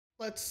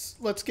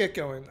let's get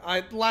going.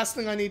 Last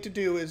thing I need to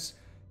do is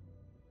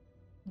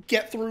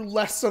get through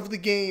less of the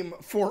game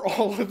for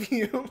all of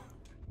you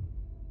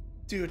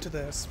due to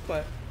this,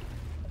 but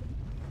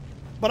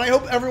I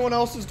hope everyone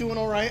else is doing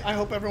all right. I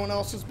hope everyone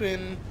else has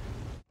been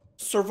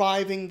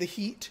surviving the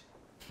heat.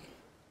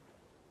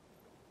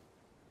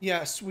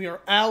 Yes, we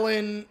are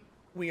Alan.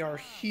 We are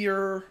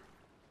here.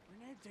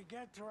 We need to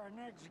get to our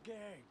next gig.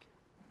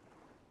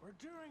 We're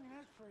doing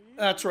this for you.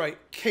 That's right.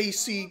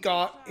 Casey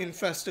got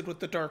infested with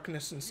the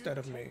darkness instead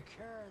of me. Take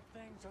care of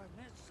things on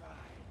this side.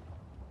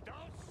 Don't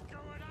screw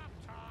it up,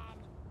 Tom.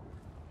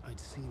 I'd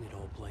seen it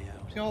all play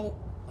out. Y'all,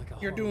 Like a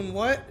you're horror doing movie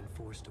what? I've been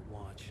forced to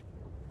watch.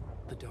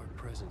 The dark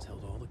presence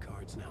held all the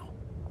cards now.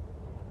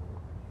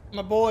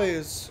 My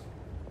boys.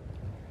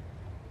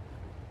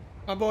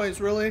 My boys,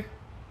 really?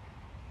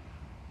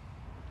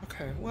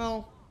 Okay,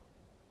 well.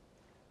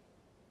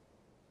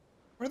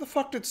 Where the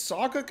fuck did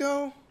Saga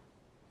go?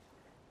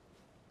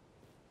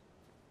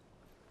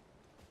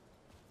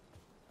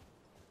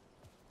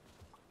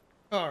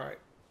 Alright.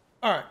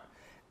 Alright.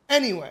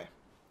 Anyway.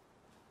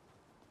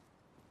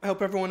 I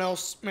hope everyone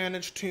else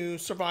managed to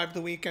survive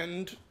the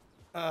weekend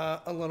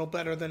a little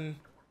better than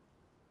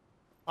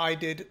I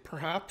did,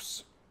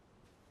 perhaps.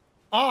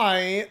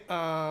 I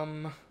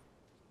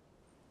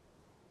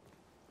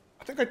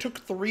think I took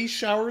 3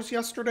 showers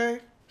yesterday.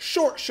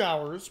 Short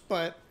showers,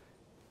 but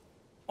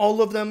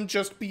all of them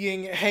just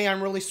being, hey,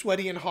 I'm really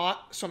sweaty and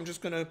hot, so I'm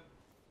just gonna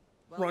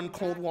run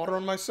cold water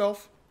on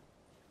myself.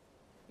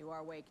 You are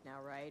awake now,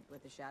 right?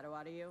 With the shadow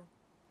out of you?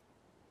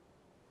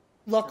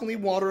 Luckily,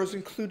 water is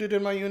included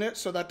in my unit,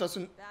 so that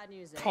doesn't Bad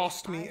news,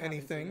 cost I me haven't seen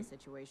anything, a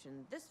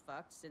situation this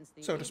fucked since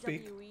the so to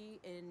speak. EWE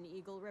in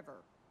Eagle River.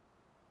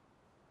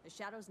 The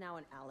shadow's now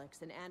in Alex,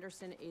 and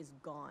Anderson is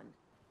gone.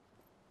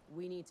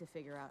 We need to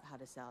figure out how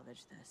to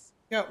salvage this.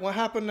 Yeah, what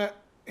happened at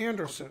I'll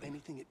Anderson? do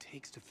anything it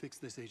takes to fix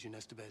this, Agent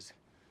Estevez.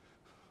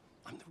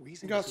 I'm the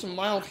reason. You got this is some all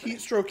mild happening.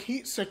 heat stroke,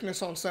 heat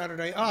sickness on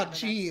Saturday. Ah,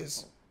 That's jeez.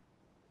 simple.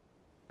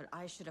 But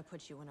I should have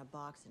put you in a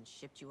box and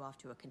shipped you off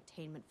to a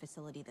containment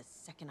facility the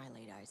second I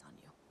laid eyes on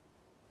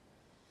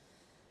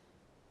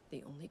you.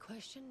 The only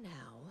question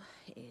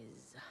now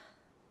is,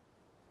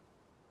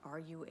 are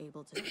you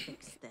able to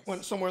fix this?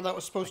 Went somewhere that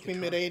was supposed to be I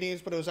could try.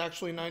 mid-80s, but it was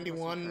actually Of course,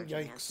 91. encouraging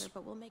Yikes. answer,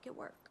 but we'll make it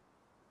work.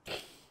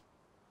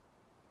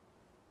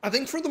 I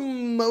think for the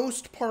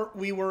most part,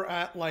 we were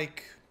at,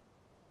 like...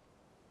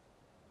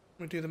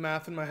 Let me do the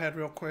math in my head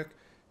real quick.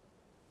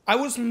 I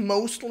was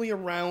mostly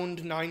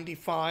around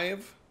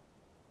 95.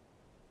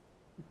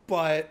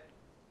 But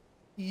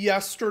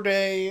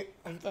yesterday...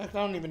 In fact,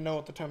 I don't even know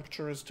what the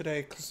temperature is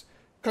today.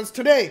 Because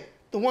today,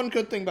 the one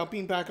good thing about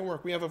being back at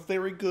work, we have a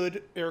very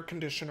good air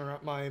conditioner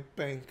at my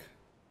bank.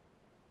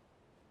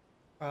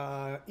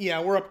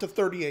 Yeah, we're up to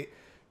 38.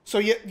 So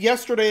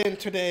yesterday and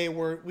today,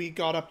 we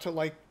got up to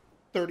like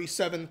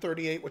 37,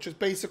 38, which is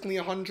basically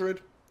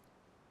 100.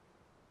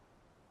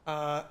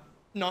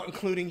 Not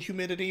including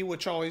humidity,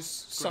 which always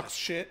sucks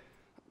shit.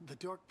 The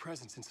dark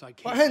presence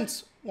inside. But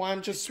hence, why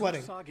I'm just It took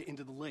sweating. Saga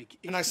into the lake.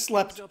 And I If she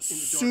slept ends up in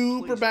the dark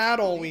super place, bad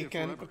all she'll be there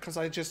weekend forever. because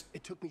I just,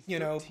 It took me you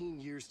know, 13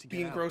 years to get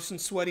being out. gross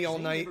and sweaty all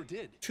Zane night, never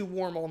did. too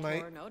warm all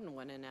night. Or Odin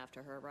went in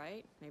after her,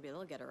 right? Maybe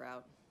they'll get her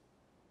out.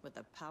 With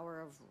the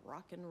power of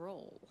rock and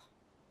roll.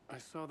 I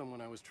saw them when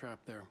I was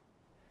trapped there.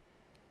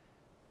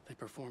 They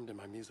performed in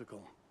my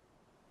musical.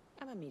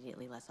 I'm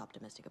immediately less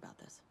optimistic about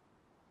this.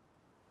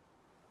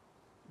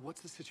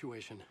 What's the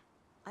situation?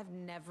 I've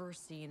never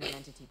seen an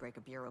entity break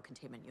a bureau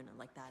containment unit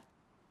like that.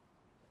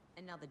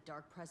 And now the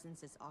dark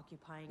presence is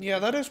occupying... Yeah,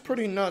 that is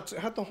pretty nuts. It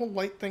had the whole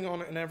light thing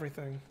on it and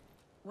everything.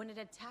 When it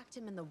attacked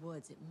him in the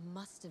woods, it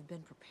must have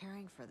been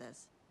preparing for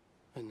this.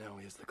 And now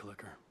he has the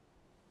clicker.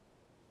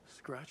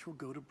 Scratch will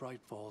go to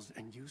Bright Falls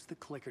and use the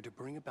clicker to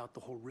bring about the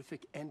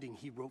horrific ending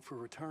he wrote for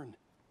Return.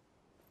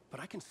 But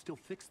I can still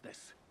fix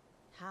this.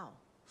 How?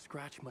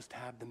 Scratch must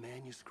have the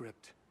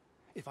manuscript.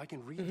 If I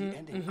can read the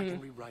ending, I can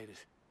rewrite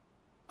it.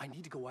 I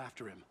need to go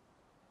after him.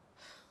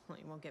 Well,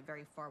 you won't get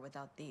very far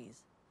without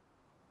these.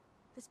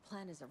 This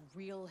plan is a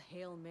real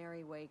Hail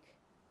Mary wake.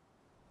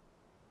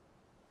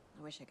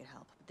 I wish I could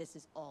help, but this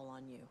is all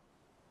on you.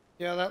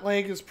 Yeah, that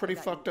leg is I pretty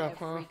got fucked you up,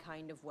 huh? every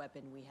kind of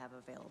weapon we have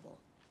available.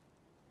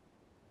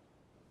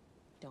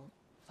 Don't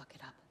fuck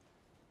it up.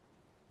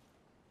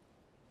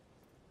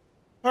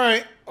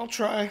 Alright, I'll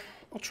try.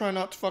 I'll try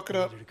not to fuck it I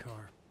up. needed a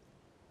car.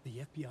 The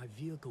FBI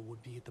vehicle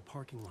would be at the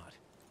parking lot.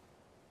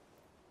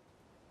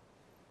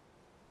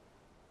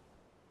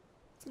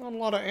 It's not a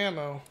lot of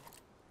ammo.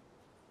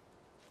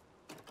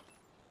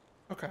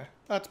 Okay,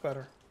 that's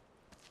better.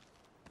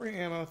 Free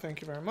ammo,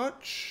 thank you very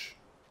much.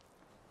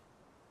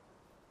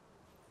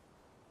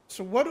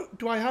 So what,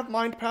 do I have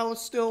Mind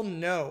Palace still?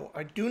 No,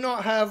 I do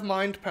not have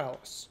Mind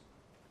Palace.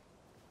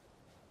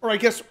 Or I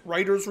guess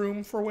Writer's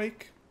Room for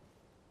Wake.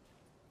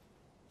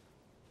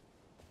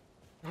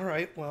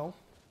 Alright, well.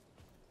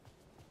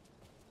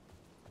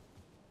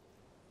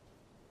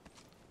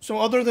 So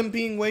other than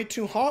being way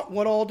too hot,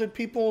 what all did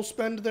people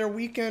spend their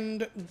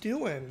weekend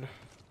doing?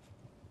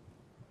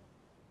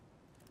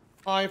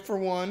 I, for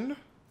one,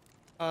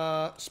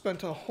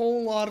 Spent a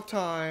whole lot of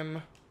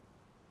time.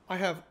 I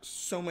have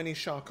so many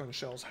shotgun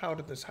shells. How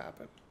did this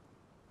happen?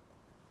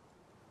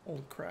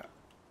 Holy crap.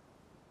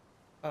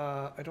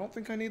 I don't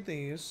think I need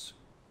these.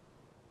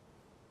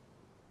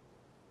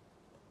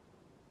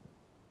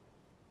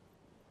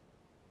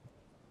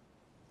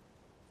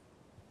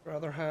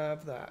 Rather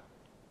have that.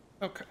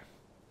 Okay.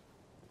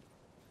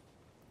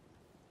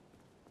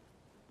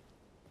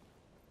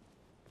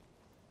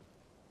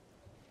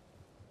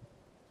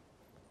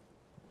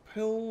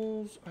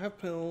 Pills. I have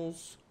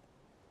pills.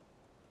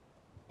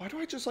 Why do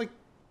I just, like,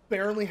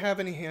 barely have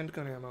any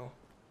handgun ammo?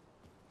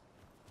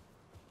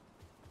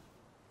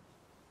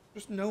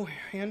 There's no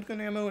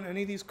handgun ammo in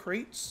any of these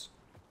crates?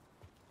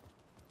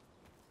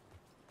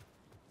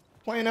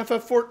 Playing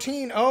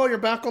FF14. Oh, you're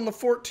back on the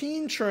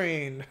 14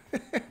 train.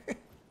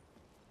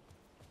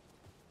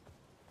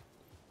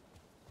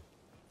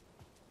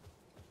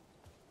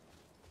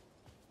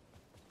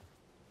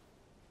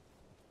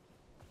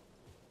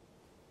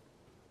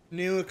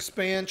 New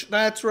expansion.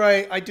 That's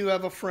right. I do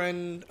have a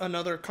friend,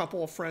 another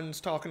couple of friends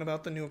talking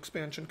about the new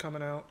expansion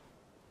coming out.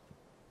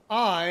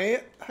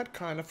 I had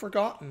kind of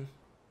forgotten.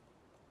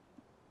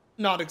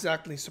 Not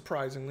exactly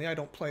surprisingly. I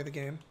don't play the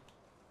game.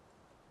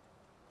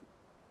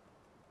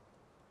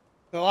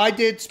 Though I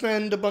did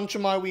spend a bunch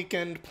of my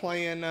weekend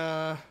playing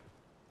that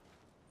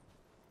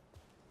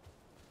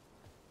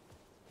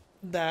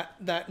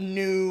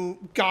new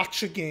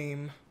gacha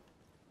game.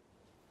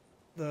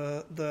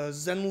 The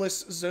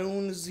Zenless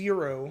Zone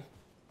Zero.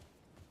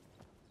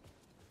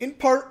 In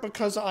part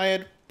because I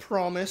had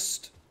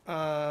promised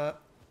a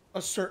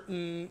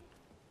certain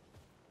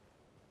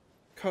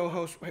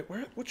co-host. Wait,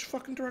 which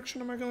fucking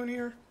direction am I going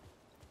here?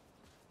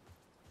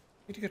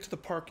 Need to get to the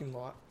parking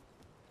lot.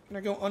 Can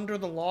I go under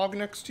the log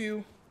next to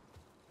you?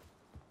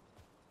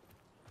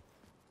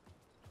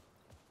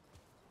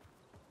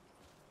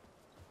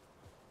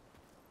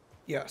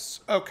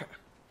 Yes. Okay.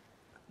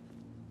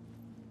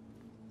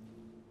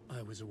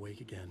 I was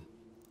awake again,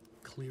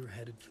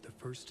 clear-headed for the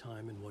first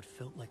time in what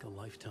felt like a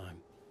lifetime.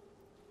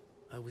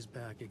 I was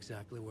back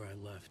exactly where I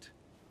left.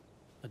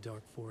 A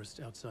dark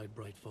forest outside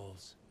Bright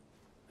Falls.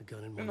 A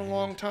gun in one hand. Been a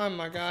long time,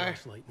 my guy. A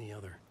flashlight in the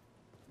other.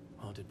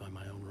 Haunted by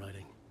my own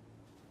writing.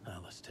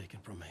 Alice taken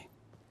from me.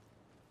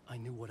 I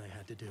knew what I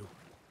had to do.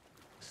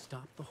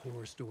 Stop the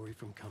horror story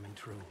from coming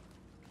true.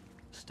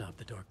 Stop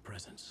the dark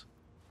presence.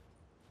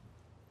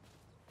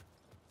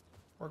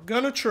 We're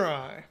gonna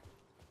try.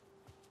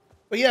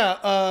 But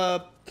yeah,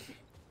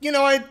 you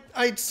know,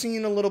 I'd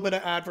seen a little bit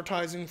of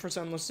advertising for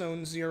Zenless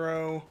Zone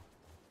Zero.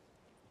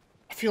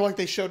 I feel like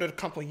they showed it a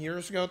couple of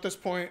years ago at this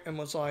point and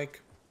was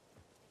like,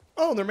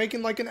 oh, they're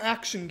making like an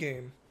action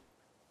game.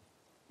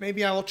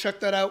 Maybe I will check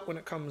that out when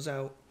it comes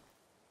out.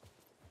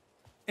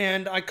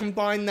 And I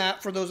combined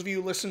that, for those of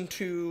you who listen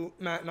to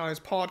Matt and I's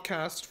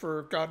podcast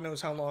for God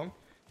knows how long.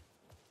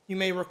 You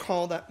may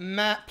recall that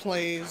Matt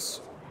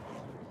plays...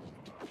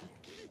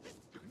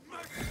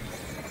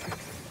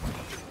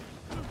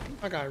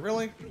 My guy,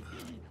 really?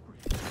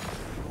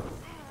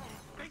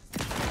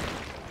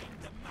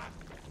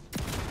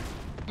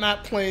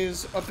 Matt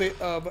plays a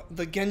bit of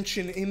the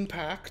Genshin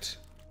Impact.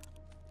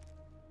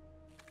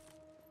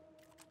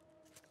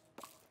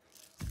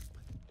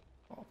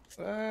 Pop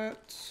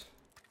that.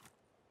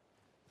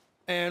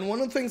 And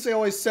one of the things they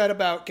always said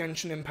about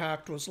Genshin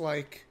Impact was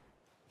like,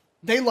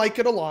 they like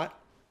it a lot,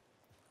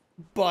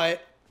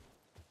 but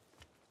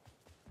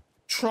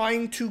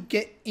trying to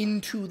get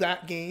into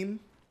that game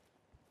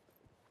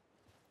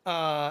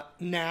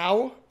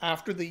now,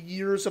 after the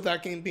years of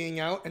that game being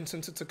out, and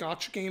since it's a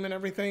gacha game and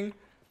everything,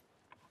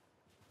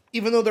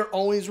 even though they're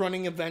always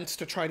running events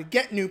to try to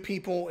get new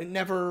people, it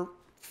never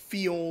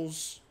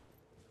feels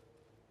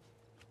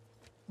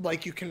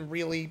like you can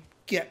really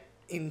get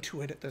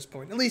into it at this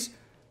point. At least,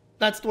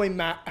 that's the way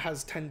Matt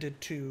has tended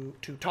to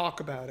talk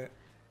about it.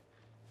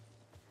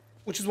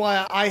 Which is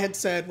why I had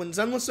said, when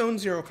Zenless Zone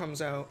Zero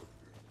comes out,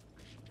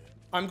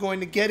 I'm going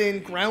to get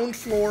in ground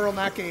floor on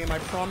that game. I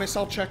promise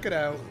I'll check it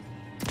out.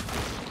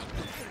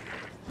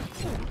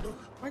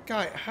 My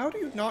guy, how do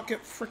you not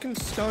get frickin'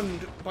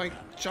 stunned by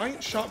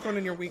giant shotgun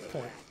in your weak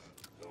point?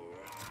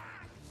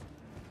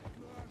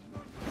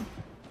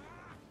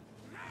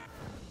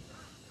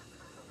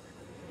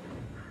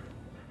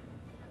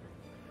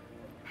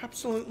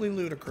 Absolutely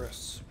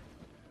ludicrous.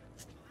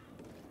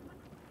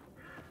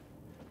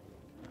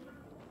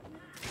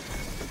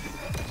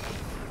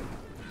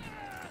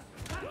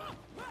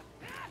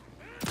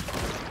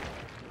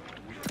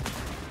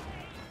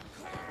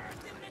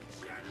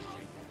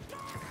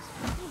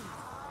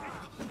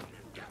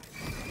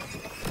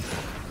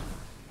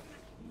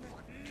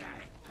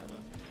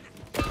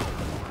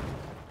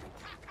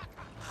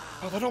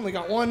 Oh, that only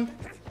got one.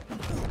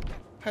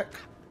 Heck.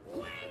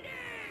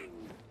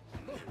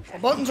 My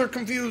buttons are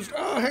confused.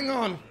 Oh, hang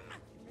on.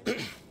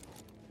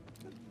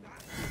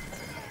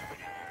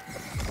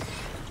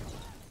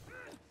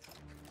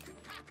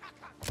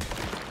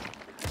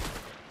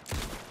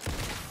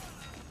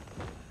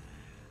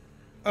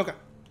 Okay.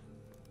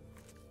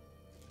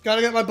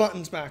 Gotta get my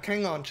buttons back.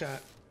 Hang on,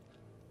 chat.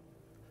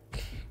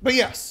 But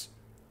yes.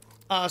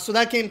 So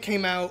that game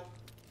came out,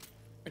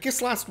 I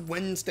guess last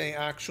Wednesday,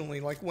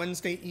 actually. Like,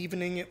 Wednesday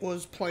evening it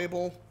was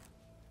playable.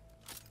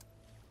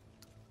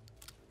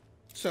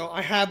 So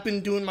I have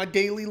been doing my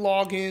daily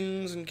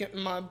logins and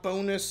getting my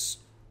bonus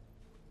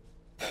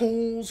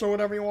pulls, or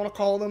whatever you want to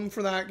call them,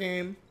 for that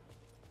game.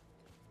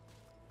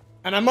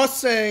 And I must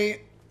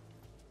say,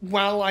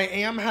 while I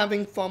am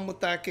having fun with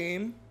that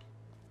game,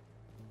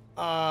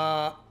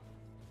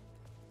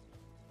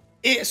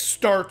 it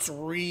starts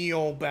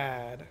real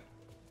bad.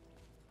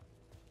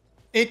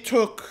 It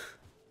took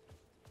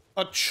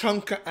a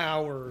chunk of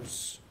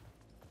hours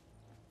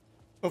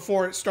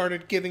before it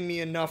started giving me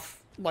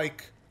enough,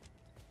 like,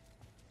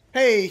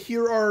 hey,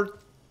 here are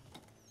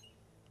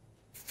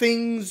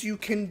things you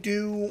can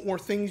do or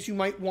things you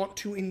might want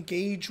to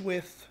engage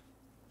with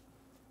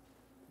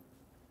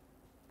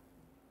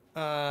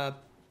for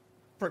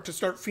it to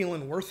start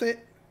feeling worth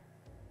it.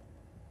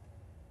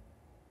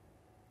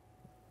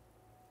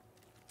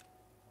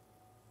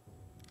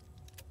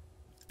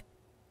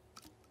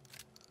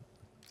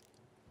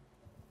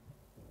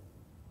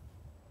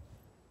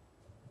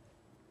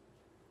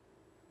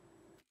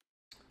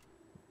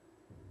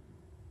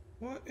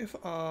 What if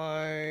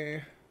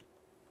I...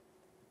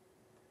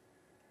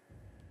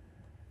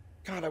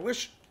 God, I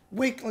wish...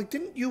 Wait, like,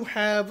 didn't you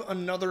have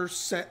another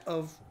set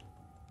of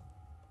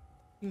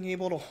being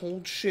able to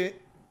hold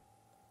shit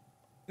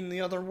in the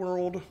other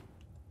world?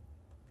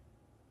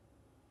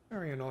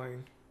 Very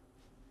annoying.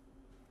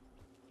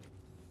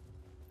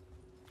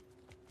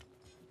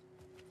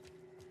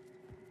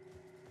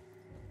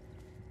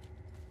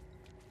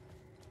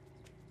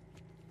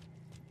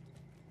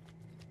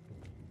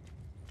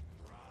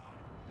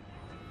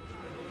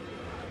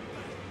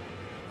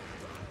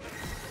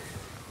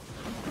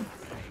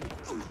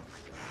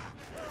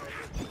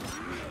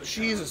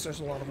 Jesus,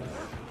 there's a lot of them.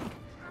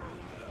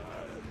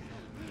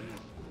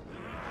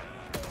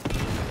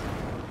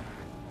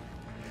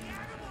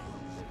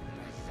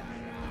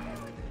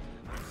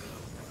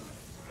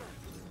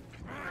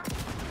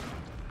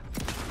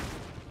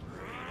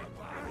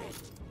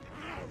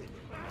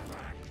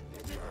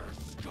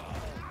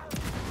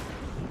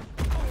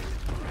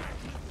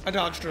 I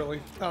dodged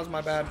early. That was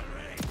my bad.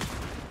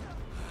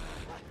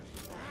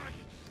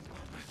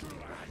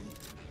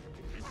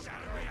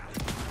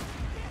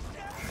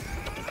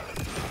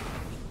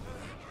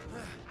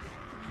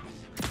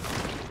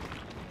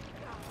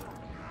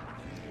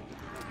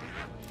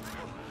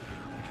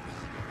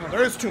 Oh,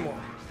 there is two more.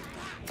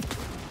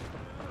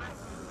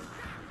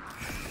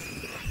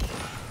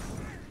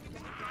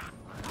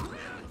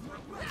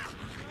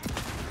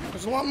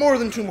 There's a lot more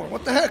than two more.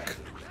 What the heck?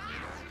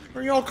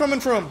 Where are y'all coming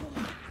from?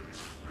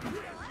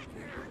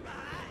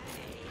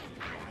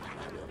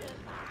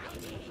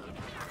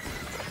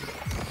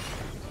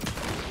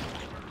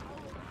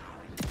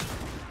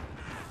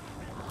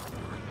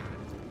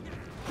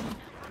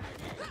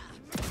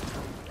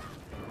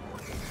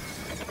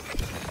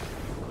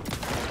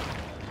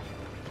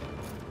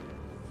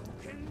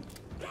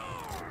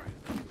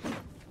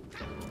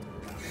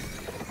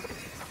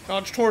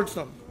 Dodge towards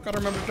them. Gotta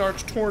remember to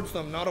dodge towards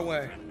them, not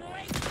away.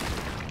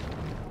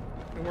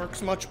 It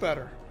works much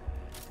better.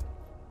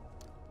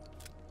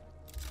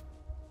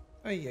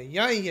 Ay, ay,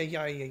 ay, ay,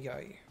 ay, ay,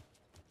 ay.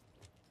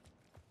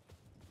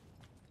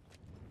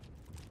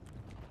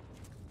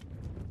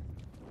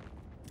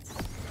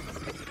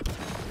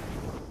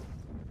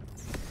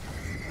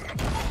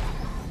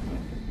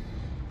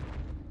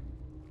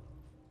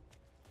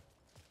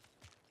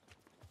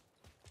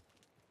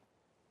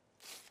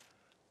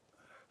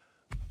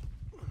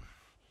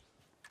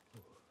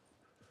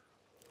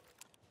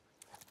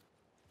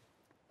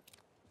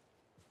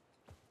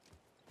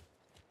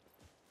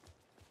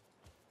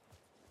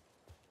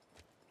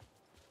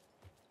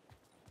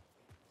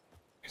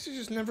 Guess you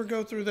just never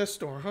go through this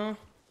door, huh?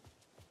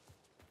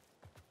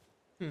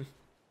 But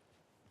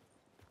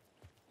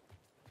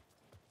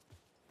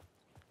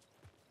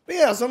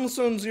yeah,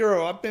 Zone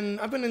 0, I've been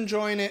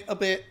enjoying it a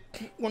bit.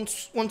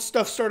 Once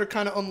stuff started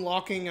kind of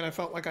unlocking and I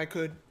felt like I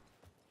could.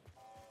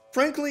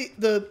 Frankly,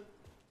 the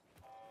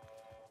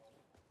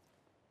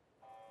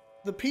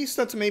piece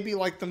that's maybe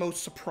like the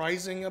most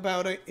surprising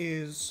about it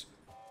is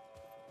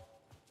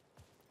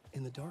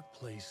In the dark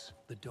place,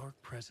 the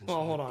dark presence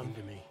hold went on.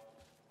 into me.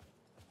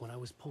 When I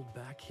was pulled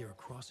back here,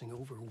 crossing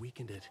over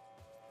weakened it.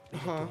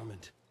 Made it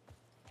dormant.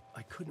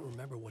 I couldn't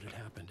remember what had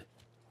happened,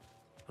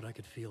 but I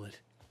could feel it,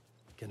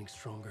 getting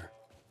stronger,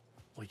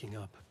 waking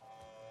up.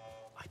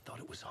 I thought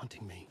it was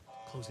hunting me,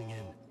 closing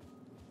in.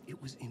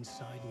 It was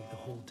inside me the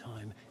whole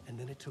time, and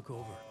then it took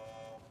over.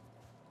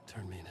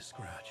 Turned me into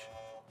scratch.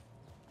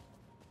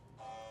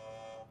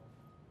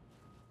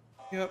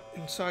 Yep,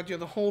 inside you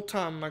the whole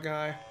time, my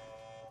guy.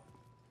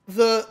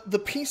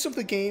 The piece of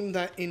the game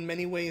that in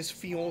many ways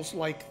feels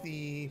like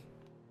the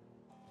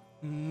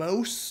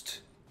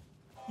most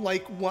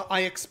like what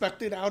I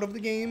expected out of the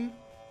game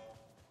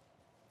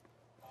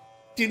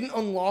didn't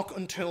unlock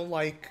until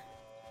like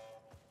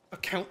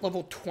account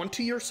level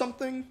 20 or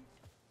something.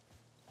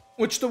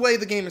 Which, the way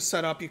the game is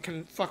set up, you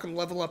can fucking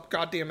level up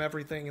goddamn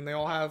everything, and they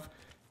all have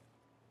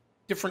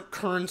different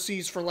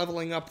currencies for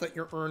leveling up that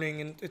you're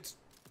earning, and it's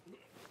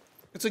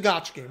a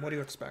gacha game. What do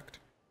you expect?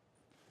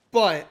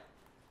 But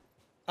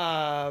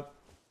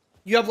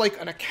you have like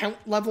an account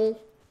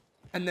level,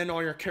 and then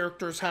all your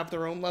characters have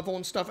their own level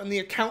and stuff. And the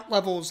account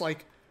level is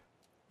like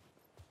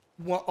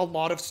what a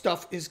lot of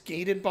stuff is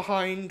gated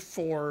behind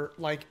for,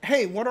 like,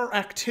 hey, what are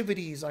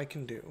activities I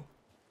can do?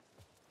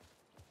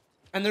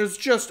 And there's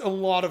just a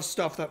lot of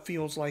stuff that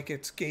feels like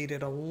it's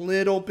gated a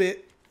little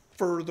bit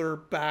further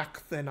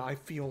back than I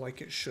feel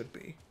like it should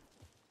be.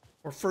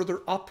 Or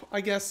further up, I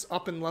guess,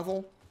 up in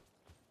level.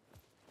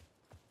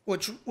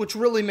 Which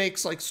really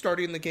makes, like,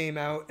 starting the game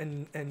out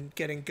and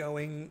getting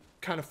going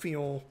kind of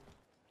feel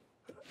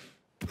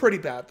pretty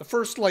bad. The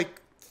first,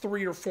 like,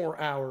 3 or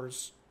 4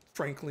 hours,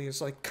 frankly,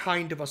 is, like,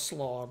 kind of a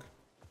slog.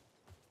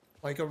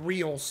 Like, a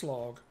real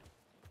slog.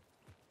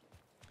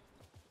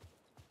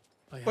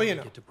 I had But, you to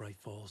know. get to Bright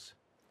Falls.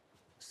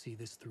 See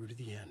this through to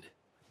the end.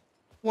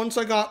 Once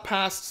I got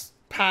past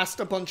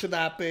a bunch of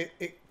that bit,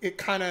 it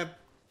kind of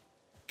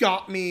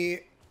got me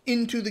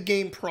into the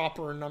game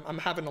proper, and I'm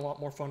having a lot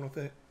more fun with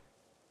it.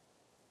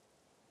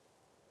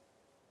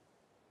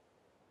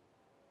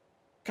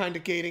 Kind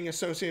of gating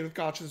associated with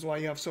gachas is why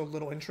you have so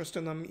little interest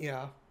in them,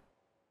 yeah.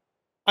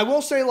 I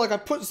will say, like, I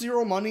put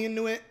 0 money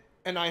into it,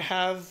 and I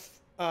have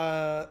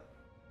done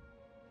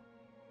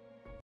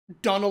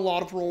a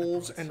lot of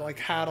rolls and, like,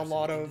 had a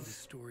lot of...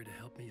 Story to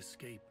help me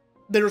escape.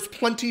 There's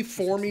plenty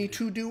for me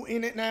to do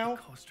in it now. It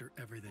cost her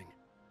everything.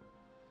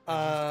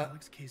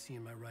 Alex Casey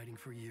in my writing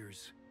for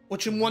years.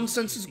 Which in one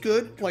sense is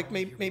good. Like,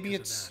 maybe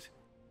it's...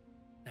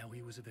 Now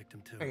he was a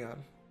victim too. Hang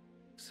on.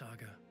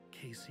 Saga,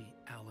 Casey,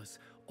 Alice,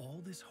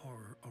 all this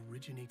horror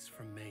originates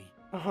from me.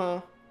 Uh-huh.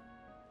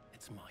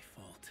 It's my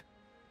fault.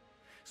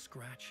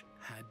 Scratch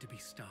had to be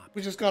stopped.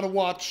 We just gotta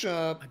watch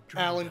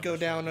Alan go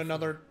down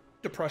another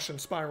depression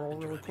spiral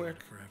really quick.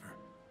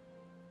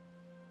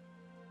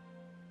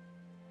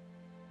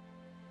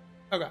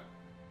 Okay.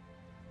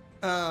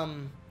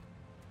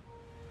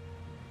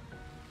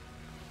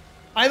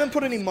 I haven't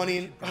put any money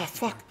in... Oh,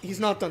 fuck. He's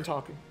not done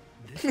talking.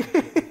 This will take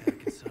me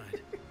back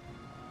inside.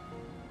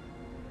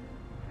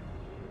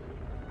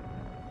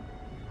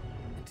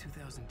 In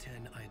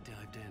 2010, I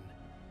dived in.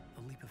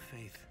 A leap of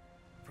faith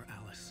for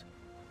Alice.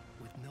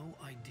 With no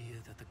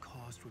idea that the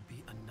cost would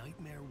be a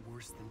nightmare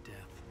worse than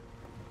death.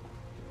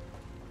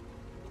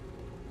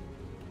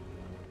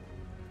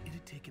 It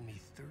had taken me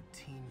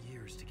 13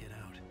 years to get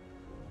out.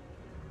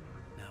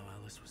 Now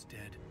Alice was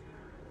dead.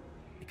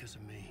 Because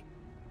of me.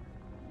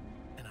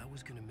 And I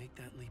was gonna make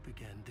that leap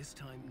again, this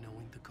time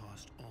knowing the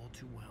cost all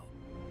too well.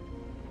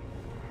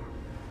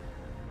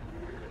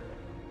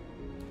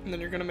 And then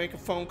you're gonna make a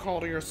phone call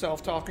to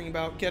yourself talking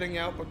about getting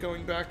out but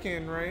going back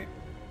in, right?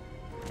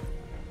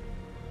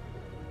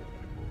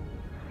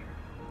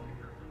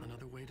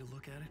 Another way to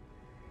look at it?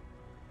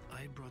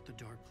 I had brought the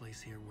dark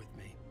place here with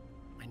me.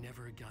 I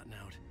never had gotten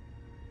out.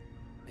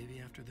 Maybe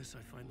after this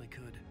I finally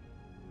could.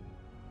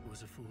 It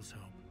was a fool's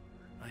hope.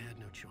 I had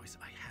no choice.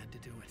 I had to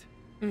do it.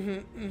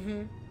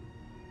 Mm-hmm.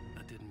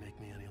 That didn't make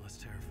me any less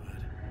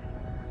terrified.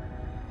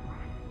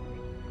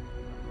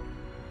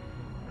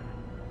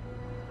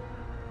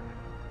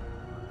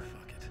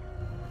 Fuck it.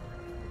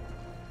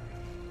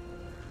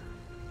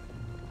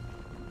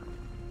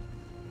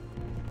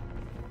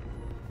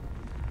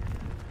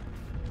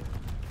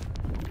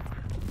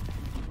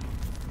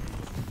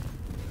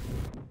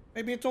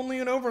 Maybe it's only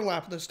an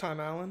overlap this time,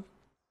 Alan.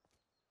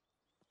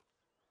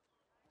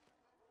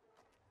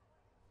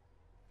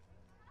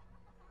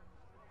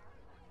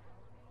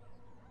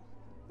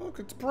 Look,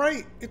 it's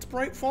bright. It's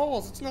Bright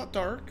Falls. It's not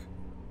dark.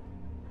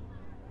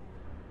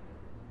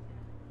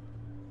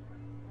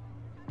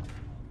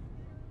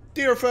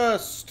 Deer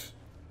first.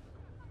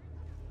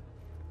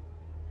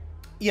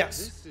 Yes.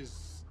 This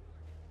is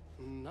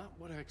not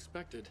what I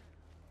expected.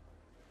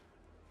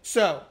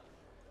 So,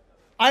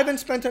 I haven't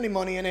spent any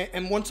money in it,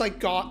 and once I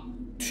got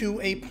to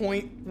a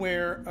point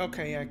where...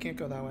 Okay, yeah, I can't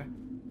go that way.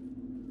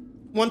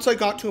 Once I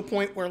got to a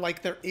point where,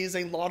 like, there is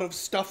a lot of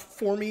stuff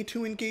for me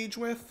to engage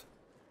with,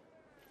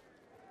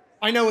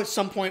 I know at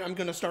some point I'm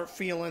gonna start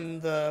feeling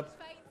the,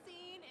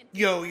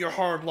 yo, you're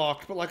hard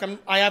locked, but like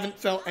I haven't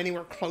felt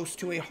anywhere close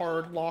to a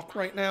hard lock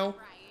right now.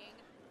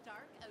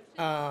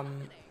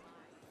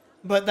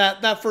 But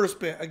that first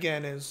bit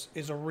again is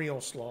a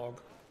real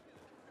slog.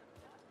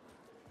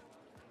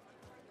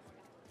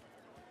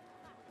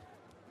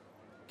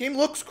 Game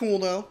looks cool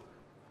though.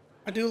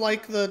 I do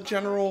like the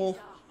general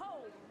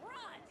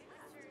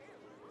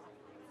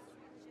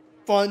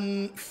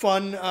fun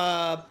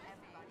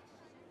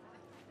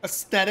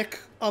aesthetic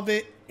of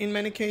it in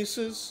many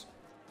cases.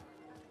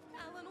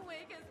 Alan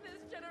Wake is this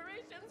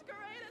generation's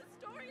greatest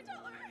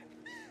storyteller.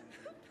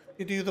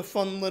 You do the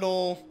fun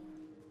little...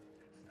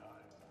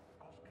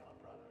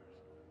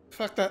 The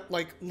fact that,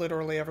 like,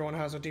 literally everyone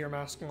has a deer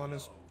mask on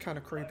is kind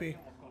of creepy.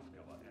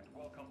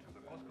 Welcome to the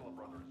Koskela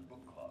Brothers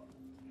Book Club.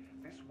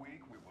 This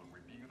week we will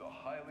review the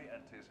highly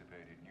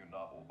anticipated new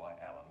novel by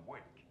Alan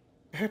Wake.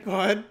 Hey,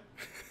 bud.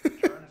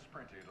 Return is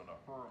printed on a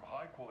firm,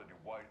 high-quality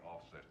white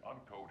offset,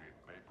 uncoated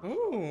paper,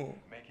 Ooh.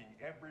 making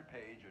every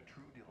page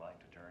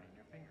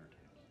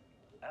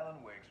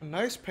Alan Wake's A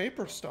nice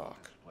paper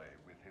stock. display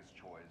with his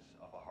choice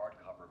of a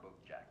hardcover book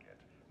jacket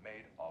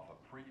made of a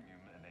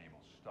premium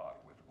enamel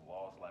stock with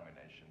gloss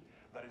lamination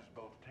that is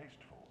both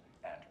tasteful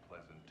and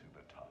pleasant to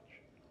the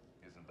touch.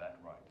 Isn't that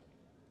right?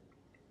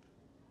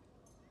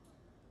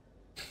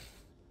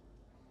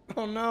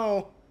 Oh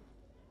no.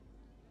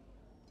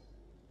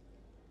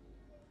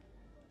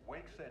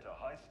 Wake set a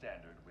high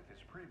standard with his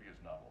previous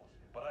novels,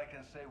 but I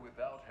can say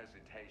without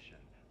hesitation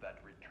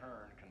that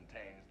Return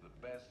contains the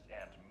best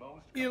and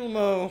most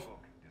Ilmo.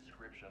 book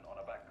description on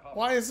a back cover.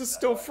 Why is this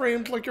still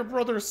framed like your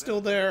brother is still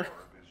there? This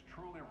blurb is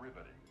truly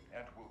riveting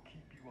and will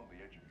keep you on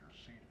the edge of your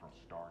seat from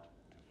start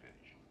to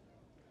finish.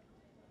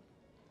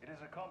 It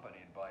is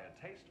accompanied by a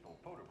tasteful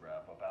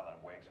photograph of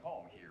Alan Wake's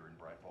home here in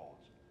Bright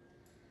Falls.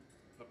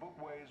 The book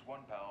weighs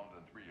 1 pound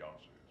and 3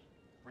 ounces.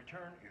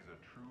 Return is a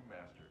true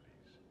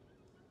masterpiece.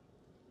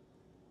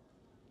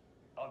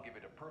 I'll give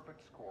it a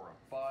perfect score of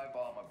 5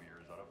 Alma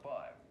beers out of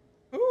 5.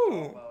 How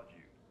Ooh. about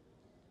you?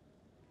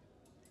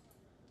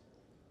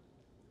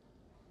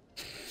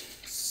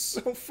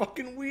 So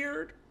fucking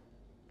weird.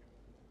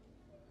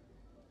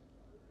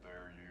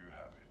 There you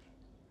have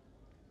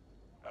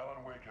it.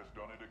 Alan Wake has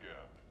done it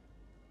again.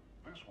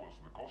 This was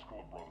the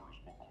Koskela Brothers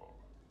Book Club.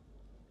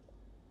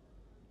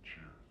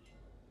 Cheers.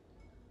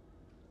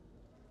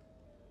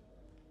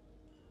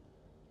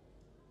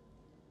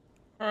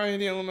 Alright,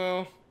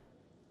 Ilmo.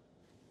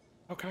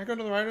 Oh, can I go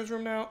to the writer's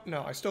room now?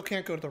 No, I still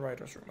can't go to the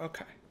writer's room.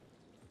 Okay.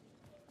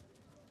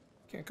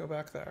 Can't go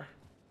back there.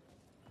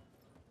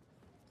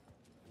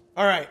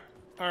 Alright.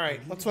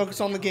 Alright, let's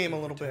focus on the game a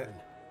little bit.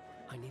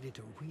 I needed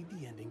to read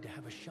the ending to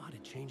have a shot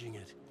at changing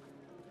it.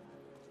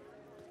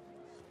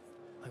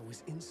 I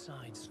was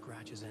inside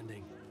Scratch's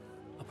ending,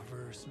 a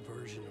perverse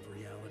version of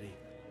reality.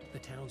 The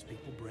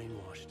townspeople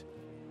brainwashed.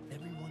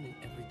 Everyone and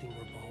everything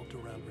revolved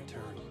around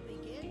Return,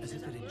 as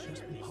if it had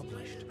just been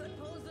published. But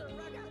pulls the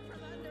rug out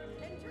from under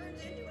and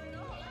turns into an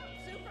all-out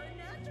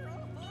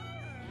supernatural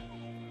horror.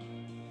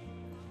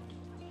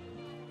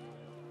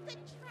 The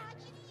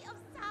tragedy of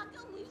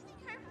Saga losing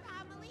her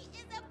family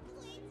is a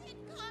blatant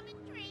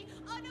commentary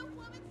on a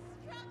woman's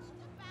struggle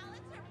to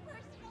balance her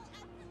personal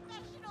and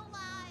professional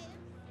lives.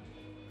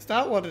 Is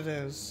that what it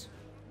is?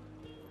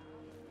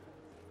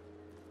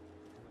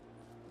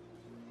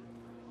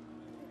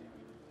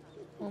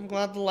 Well, I'm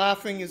glad the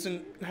laughing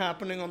isn't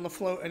happening on the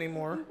float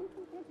anymore.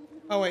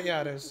 Oh wait,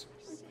 yeah, it is.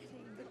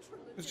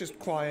 It's just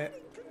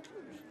quiet.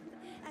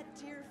 At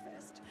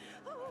Deerfest,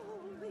 oh,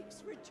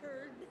 Wake's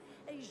Return,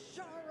 a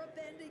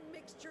genre-bending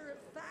mixture of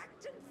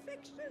fact and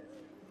fiction.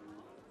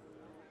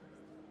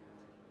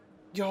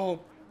 Yo,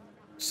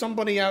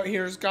 somebody out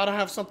here's got to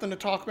have something to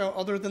talk about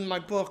other than my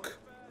book.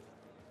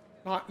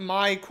 Not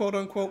my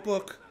quote-unquote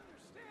book.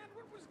 Understand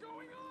what was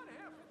going on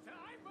half the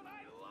time, but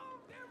I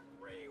loved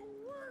every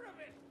word of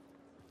it.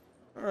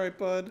 Alright,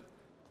 bud.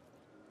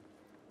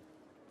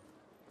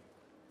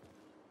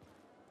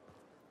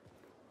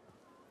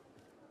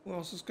 Who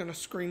else is gonna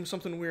scream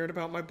something weird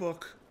about my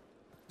book?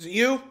 Is it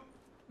you?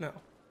 No.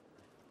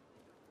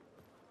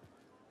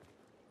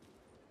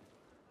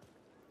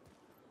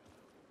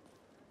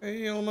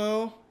 Hey,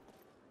 Ilmo.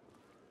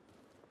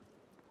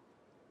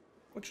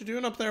 What you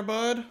doing up there,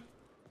 bud?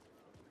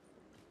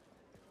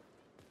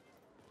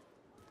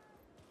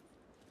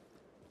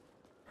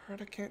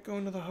 Alright, I can't go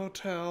into the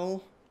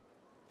hotel.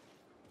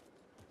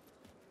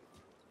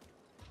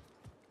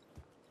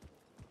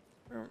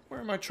 Where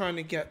am I trying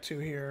to get to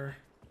here?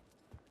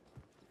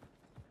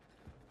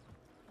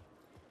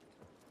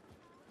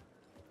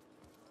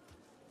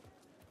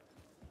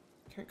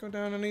 Can't go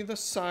down any of the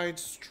side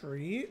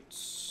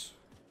streets.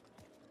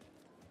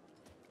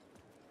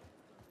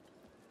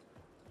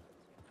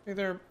 Hey,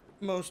 they're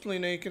mostly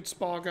naked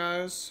spa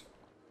guys.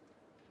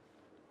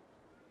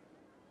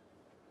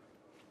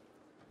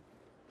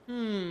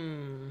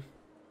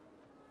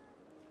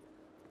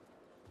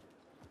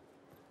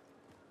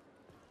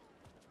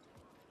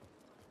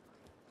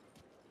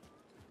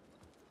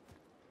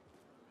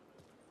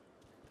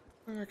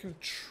 I can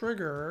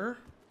trigger.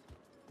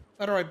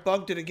 That or I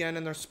bugged it again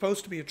and there's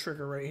supposed to be a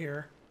trigger right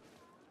here.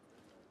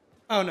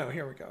 Oh no,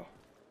 here we go.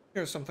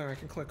 Here's something I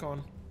can click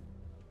on.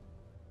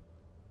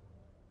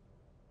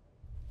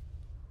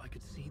 I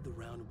could see the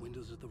round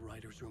windows of the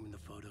writer's room in the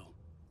photo.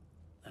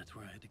 That's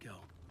where I had to go,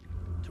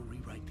 to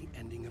rewrite the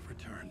ending of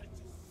Return.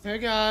 Hey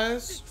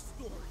guys.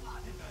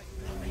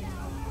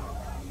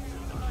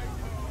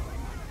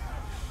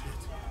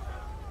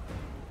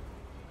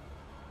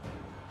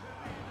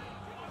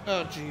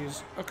 Oh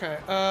jeez. Okay.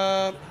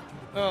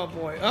 Oh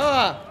boy.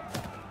 Ah!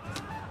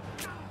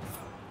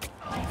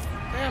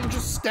 Damn,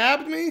 just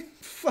stabbed me?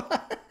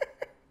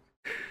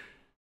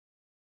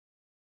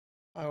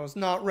 I was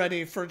not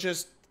ready for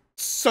just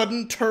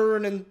sudden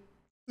turn and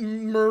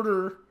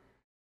murder.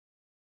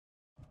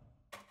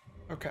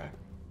 Okay.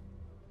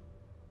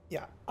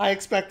 Yeah, I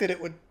expected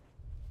it would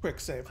quick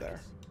save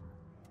there.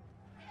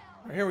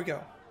 Alright, here we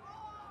go.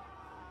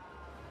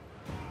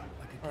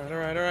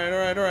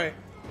 Alright.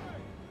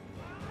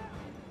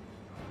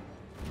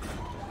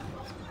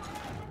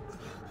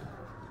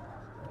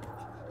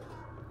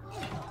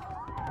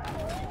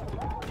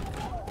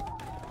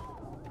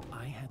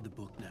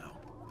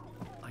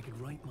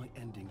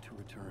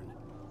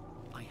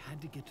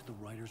 get to the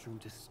writer's room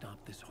to stop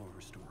this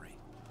horror story.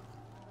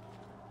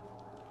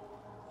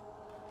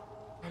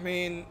 I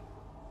mean,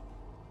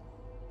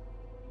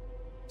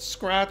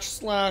 Scratch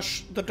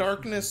slash The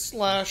Darkness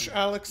slash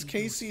Alex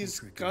Casey is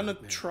gonna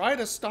try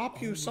to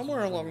stop you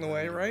somewhere along the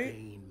way, right?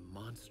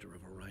 Monster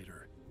of a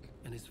writer,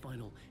 and his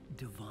final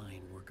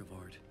divine work of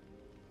art,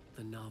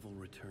 the novel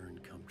Return,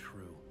 come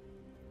true.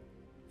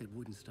 It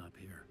wouldn't stop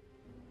here.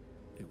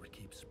 It would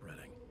keep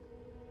spreading.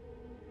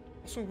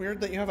 Also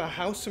weird that you have a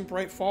house in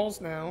Bright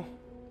Falls now.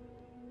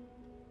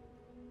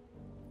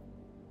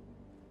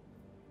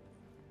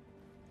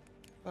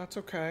 That's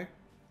okay.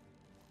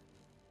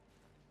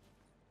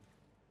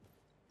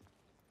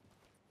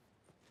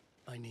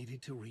 I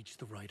needed to reach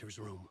the writer's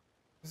room.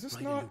 Is this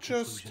Write a not new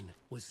just... conclusion.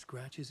 Was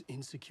Scratch's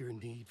insecure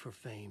need for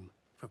fame,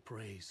 for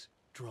praise,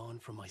 drawn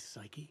from my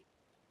psyche?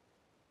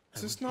 Is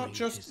I this would not bring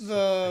just his sick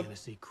the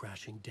fantasy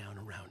crashing down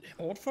around him.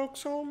 old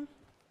folks' home?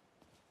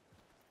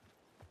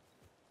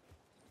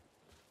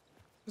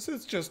 This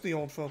is just the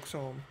old folks'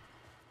 home.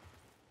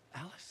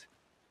 Alice?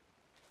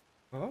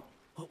 Huh?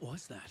 What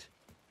was that?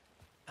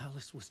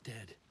 Alice was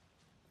dead.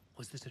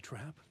 Was this a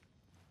trap?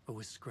 Or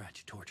was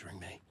Scratch torturing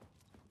me?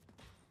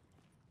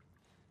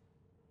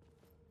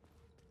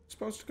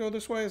 Supposed to go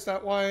this way? Is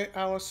that why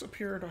Alice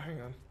appeared? Oh,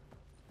 hang on.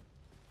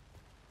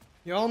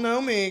 Y'all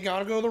know me.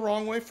 Gotta go the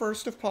wrong way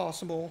first if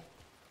possible.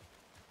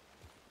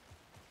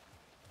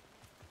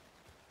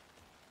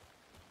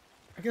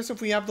 I guess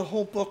if we have the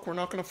whole book, we're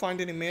not gonna find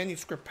any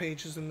manuscript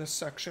pages in this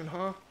section,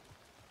 huh?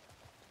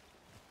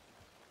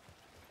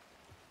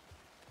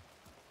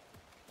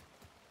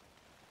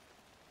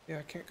 Yeah,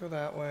 I can't go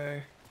that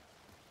way.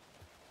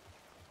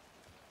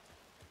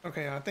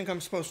 Okay, I think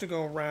I'm supposed to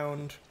go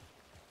around.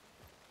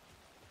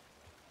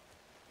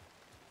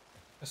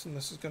 Guessing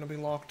this is gonna be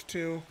locked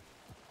too.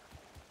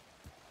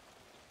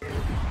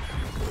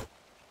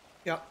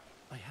 Yeah.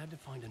 I had to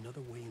find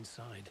another way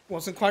inside.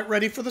 Wasn't quite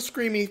ready for the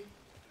screamy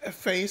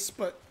face,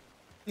 but,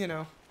 you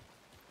know.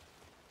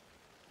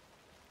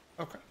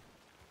 Okay.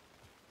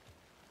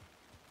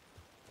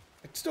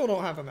 I still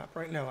don't have a map,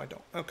 right? No, I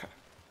don't. Okay.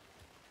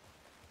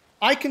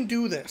 I can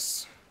do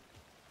this.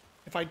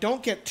 If I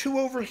don't get too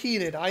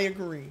overheated, I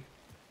agree.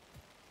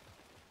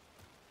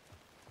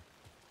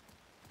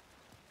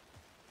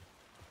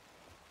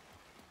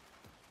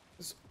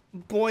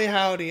 Boy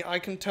howdy, I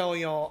can tell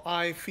y'all,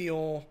 I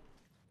feel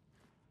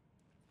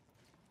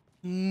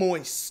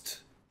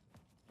moist.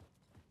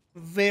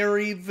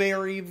 Very,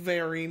 very,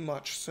 very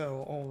much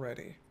so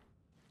already.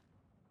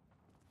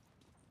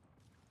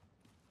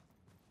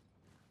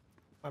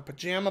 My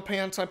pajama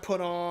pants I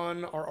put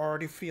on are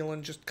already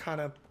feeling just kind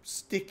of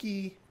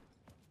sticky.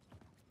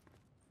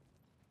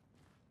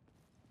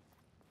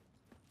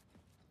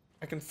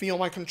 I can feel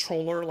my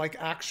controller like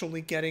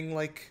actually getting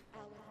like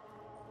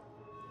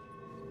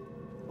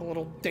a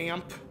little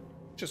damp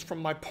just from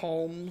my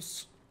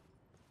palms.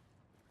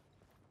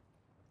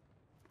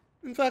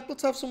 In fact,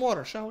 let's have some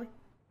water, shall we?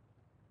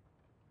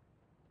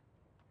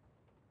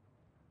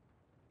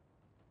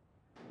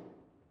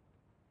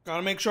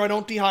 Gotta make sure I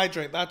don't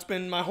dehydrate. That's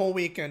been my whole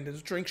weekend,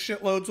 is drink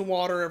shitloads of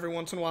water every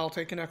once in a while,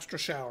 take an extra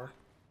shower.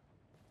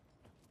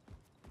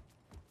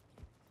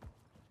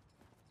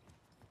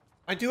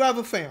 I do have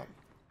a fan.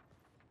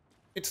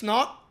 It's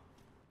not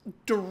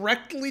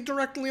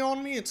directly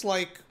on me. It's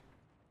like...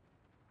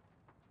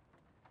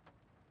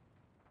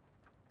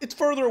 it's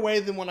further away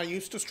than when I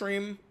used to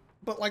stream,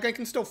 but like I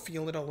can still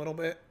feel it a little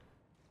bit.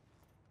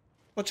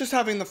 But just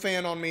having the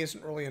fan on me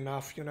isn't really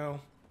enough, you know?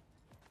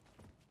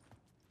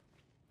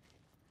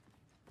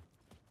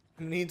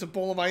 It needs a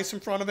bowl of ice in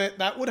front of it.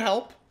 That would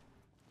help.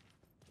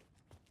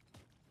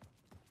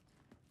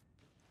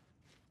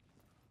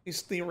 At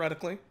least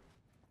theoretically.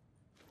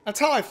 That's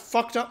how I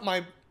fucked up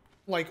my,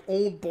 like,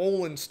 old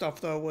bowl and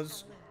stuff, though,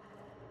 was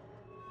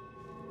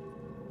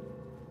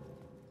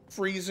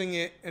freezing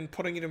it and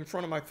putting it in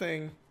front of my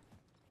thing.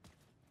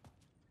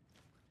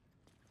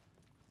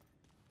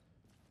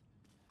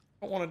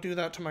 I don't want to do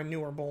that to my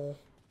newer bowl.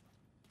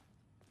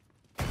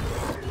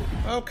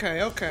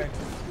 Okay, okay.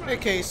 Hey,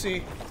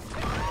 Casey.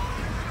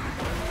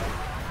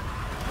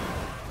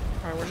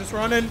 Alright, we're just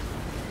running.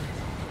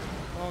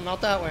 Oh, not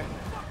that way.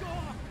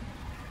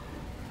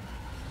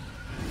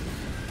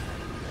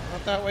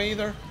 Not that way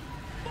either.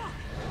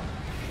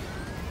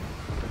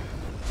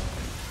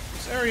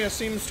 This area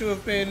seems to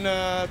have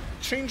been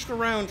changed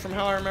around from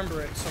how I remember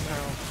it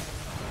somehow.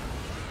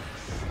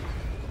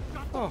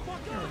 Oh,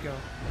 there we go.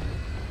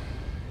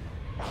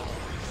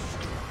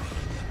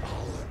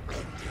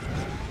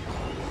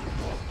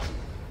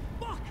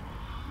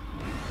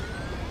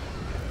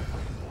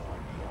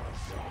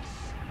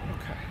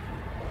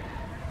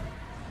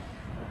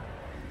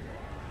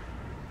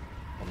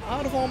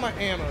 Out of all my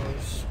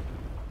ammos.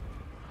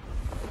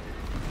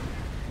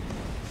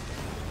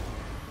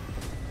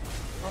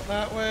 Not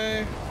that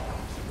way.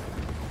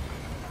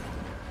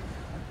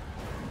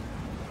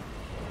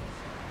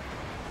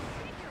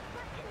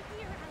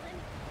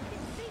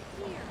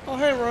 Oh,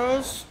 hey,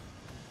 Rose.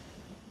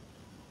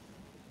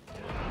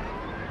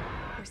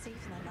 We're safe in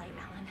the light,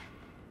 Alan.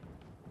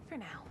 For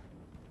now.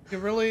 You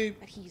really...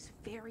 But he's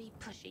very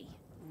pushy.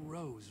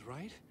 Rose,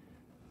 right?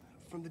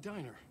 From the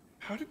diner.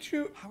 How did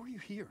you... How are you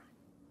here?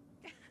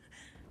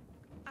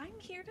 I'm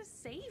here to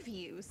save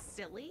you,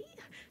 silly.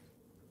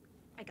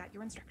 I got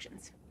your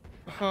instructions.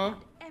 Huh?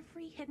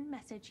 Every hidden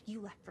message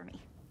you left for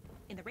me.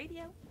 In the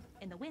radio,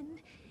 in the wind,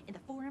 in the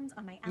forums,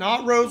 on my...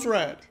 Not Rose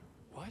Red.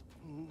 What?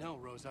 No,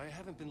 Rose, I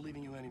haven't been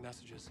leaving you any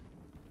messages.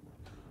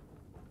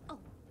 Oh,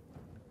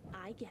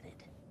 I get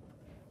it.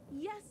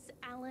 Yes,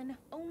 Alan,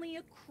 only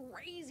a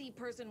crazy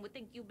person would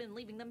think you've been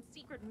leaving them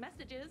secret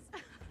messages.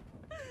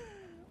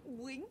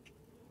 Wink.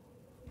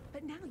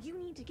 But now you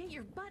need to get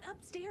your butt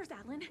upstairs,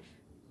 Alan.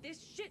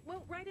 This shit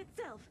won't right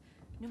itself,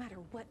 no matter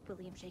what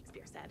William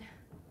Shakespeare said.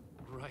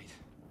 Right.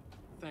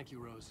 Thank you,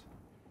 Rose.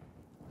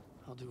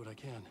 I'll do what I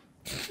can.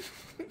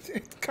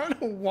 It's kind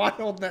of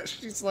wild that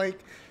she's like...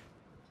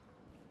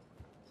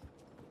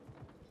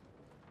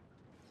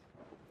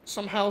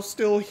 somehow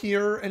still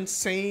here and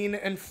sane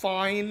and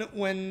fine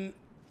when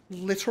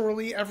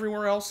literally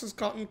everywhere else has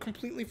gotten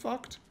completely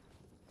fucked.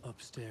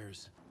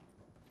 Upstairs.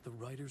 The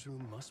writer's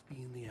room must be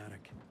in the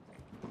attic.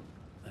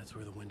 That's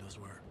where the windows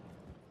were.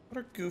 What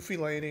a goofy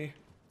lady.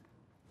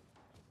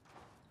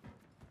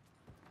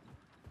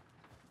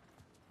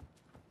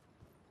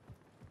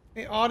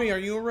 Hey, Audie, are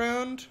you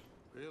around?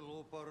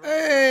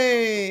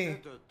 Hey!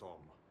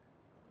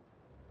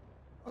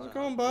 How's it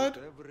going, bud?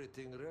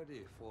 Everything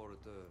ready for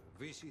the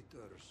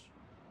visitors.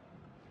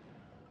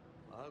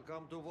 I'll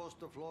come to wash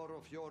the floor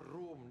of your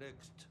room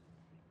next.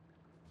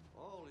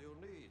 All you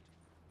need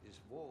is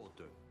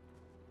water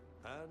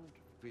and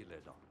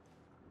Vileda.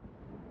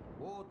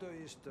 Water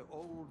is the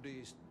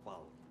oldest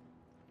bulb.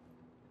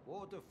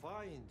 Water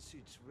finds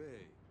its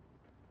way.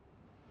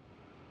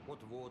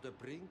 What water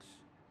brings,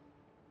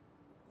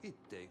 it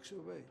takes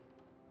away.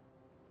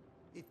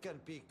 It can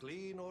be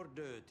clean or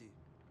dirty.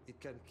 It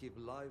can keep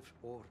life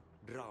or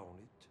drown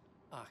it.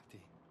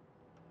 Ahti.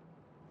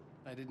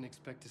 I didn't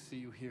expect to see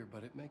you here,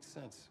 but it makes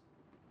sense.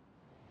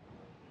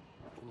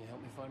 Can you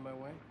help me find my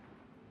way?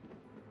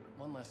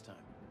 One last time.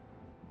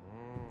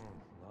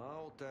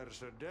 Now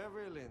there's a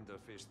devil in the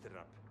fish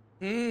trap.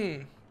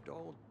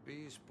 Don't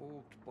be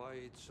spooked by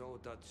it so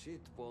that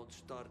shit won't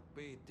start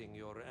beating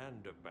your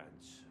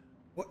underpants.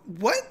 What?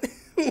 What?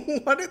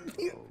 What did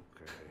you...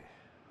 Okay.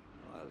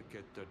 I'll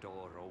get the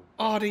door open.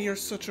 Audie, you're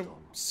such a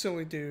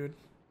silly dude.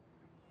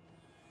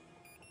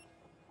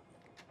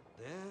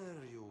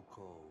 There you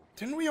go.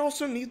 Didn't we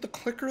also need the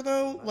clicker,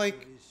 though?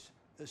 Like...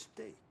 a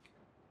steak.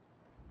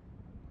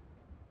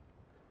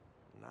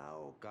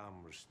 Now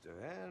comes the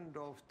end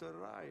of the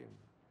rhyme.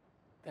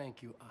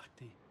 Thank you,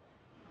 Ahti.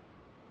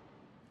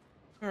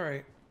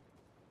 Alright.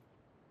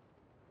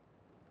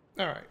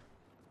 Alright.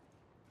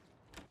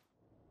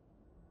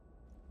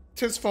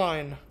 'Tis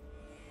fine.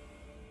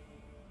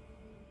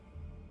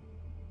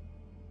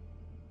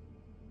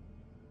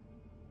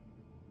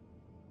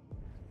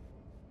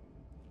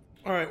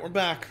 Alright, we're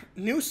back.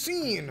 New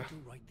scene! I had to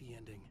write the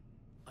ending.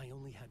 I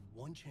only had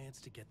one chance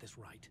to get this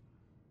right.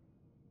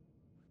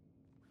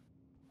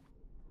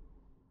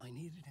 I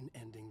needed an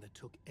ending that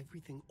took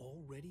everything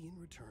already in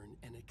return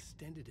and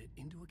extended it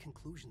into a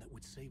conclusion that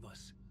would save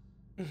us.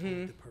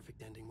 Only the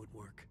perfect ending would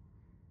work.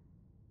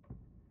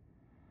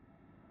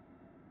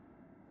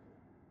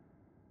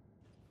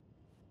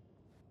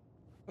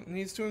 It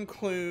needs to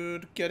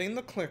include getting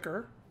the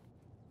clicker.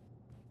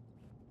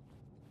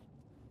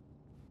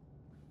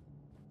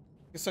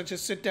 Guess I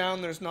just sit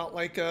down, there's not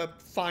like a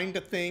find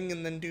a thing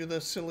and then do the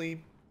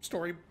silly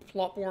story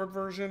plot board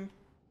version.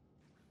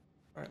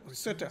 Alright, let's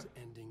sit down.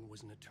 Ending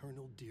was an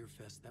eternal deer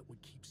fest that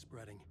would keep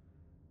spreading.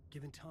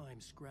 Given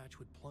time, Scratch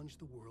would plunge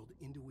the world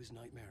into his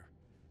nightmare.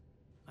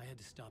 I had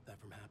to stop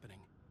that from happening.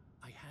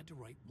 I had to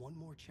write one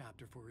more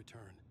chapter for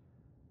Return.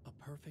 A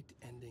perfect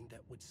ending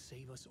that would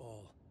save us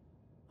all.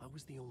 I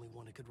was the only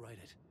one who could write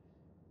it.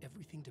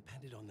 Everything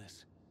depended on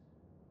this.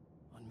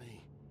 On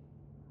me.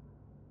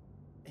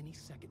 Any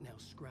second now,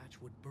 Scratch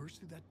would burst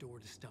through that door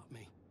to stop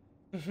me.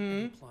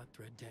 Every plot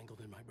thread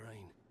dangled in my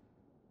brain.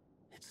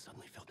 It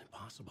suddenly felt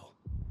impossible.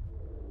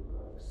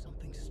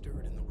 Something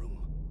stirred in the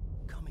room,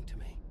 coming to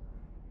me.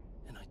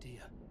 An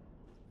idea.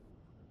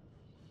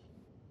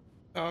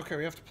 Oh, okay,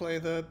 we have to play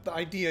the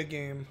idea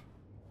game.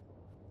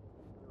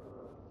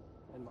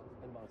 And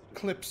monsters.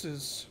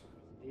 Clipses.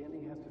 The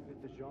ending has to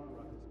fit the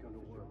genre if it's going to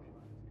work.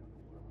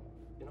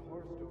 In a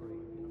horror story,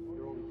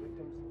 there are only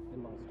victims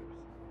and monsters.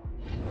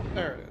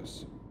 There it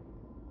is.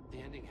 The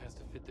ending has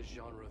to fit the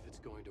genre if it's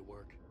going to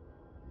work.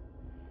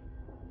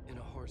 In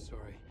a horror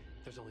story,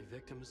 there's only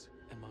victims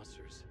and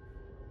monsters.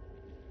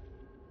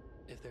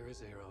 If there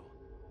is Arrow,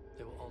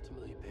 they will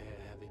ultimately pay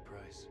a heavy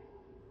price.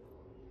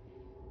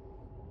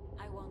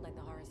 I won't let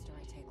the horror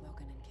story take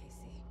Logan and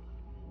Casey.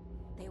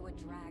 They were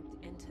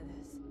dragged into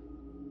this.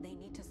 They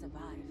need to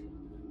survive.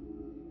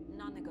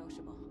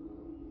 Non-negotiable.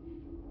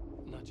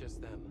 Not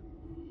just them.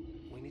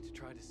 We need to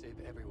try to save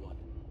everyone.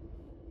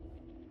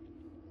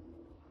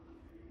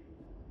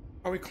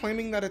 Are we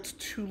claiming that it's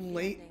too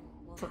late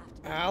for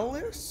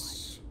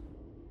Alice?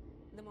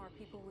 The more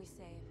people we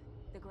save,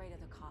 the greater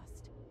the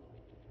cost.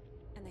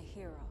 And the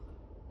hero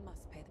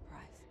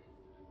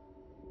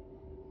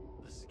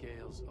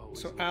scales always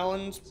So move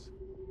Alan's balance.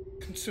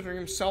 considering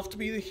himself to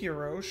be the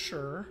hero,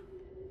 sure.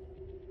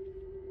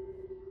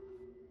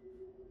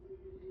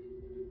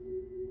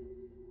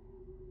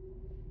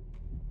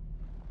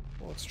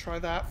 Well, let's try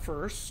that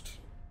first.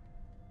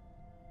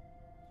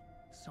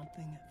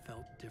 Something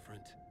felt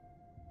different.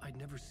 I'd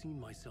never seen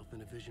myself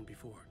in a vision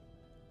before,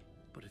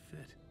 but it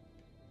fit.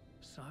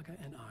 Saga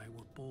and I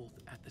were both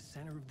at the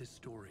center of this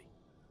story.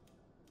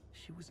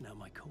 She was now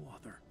my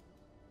co-author.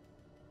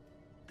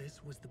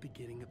 This was the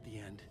beginning of the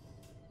end.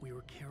 We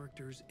were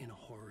characters in a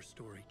horror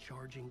story,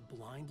 charging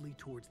blindly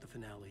towards the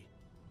finale.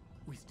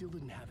 We still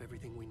didn't have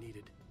everything we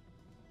needed.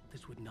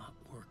 This would not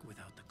work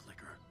without the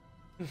clicker.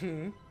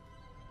 Mm-hmm.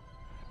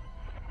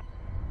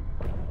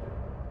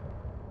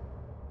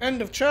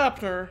 End of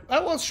chapter.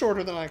 That was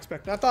shorter than I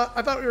expected. I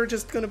thought we were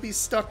just gonna be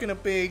stuck in a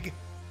big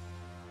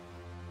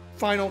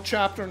final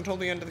chapter until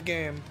the end of the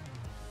game.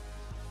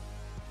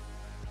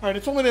 Alright,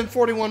 it's only been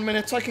 41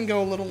 minutes. I can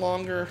go a little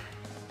longer.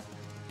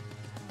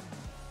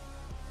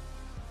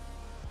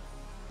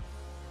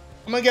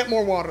 I'm gonna get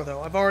more water,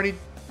 though. I've already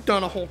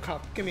done a whole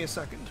cup. Give me a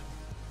second.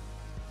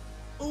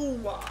 Ooh,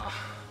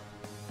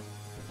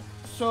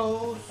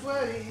 so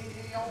sweaty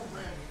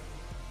already.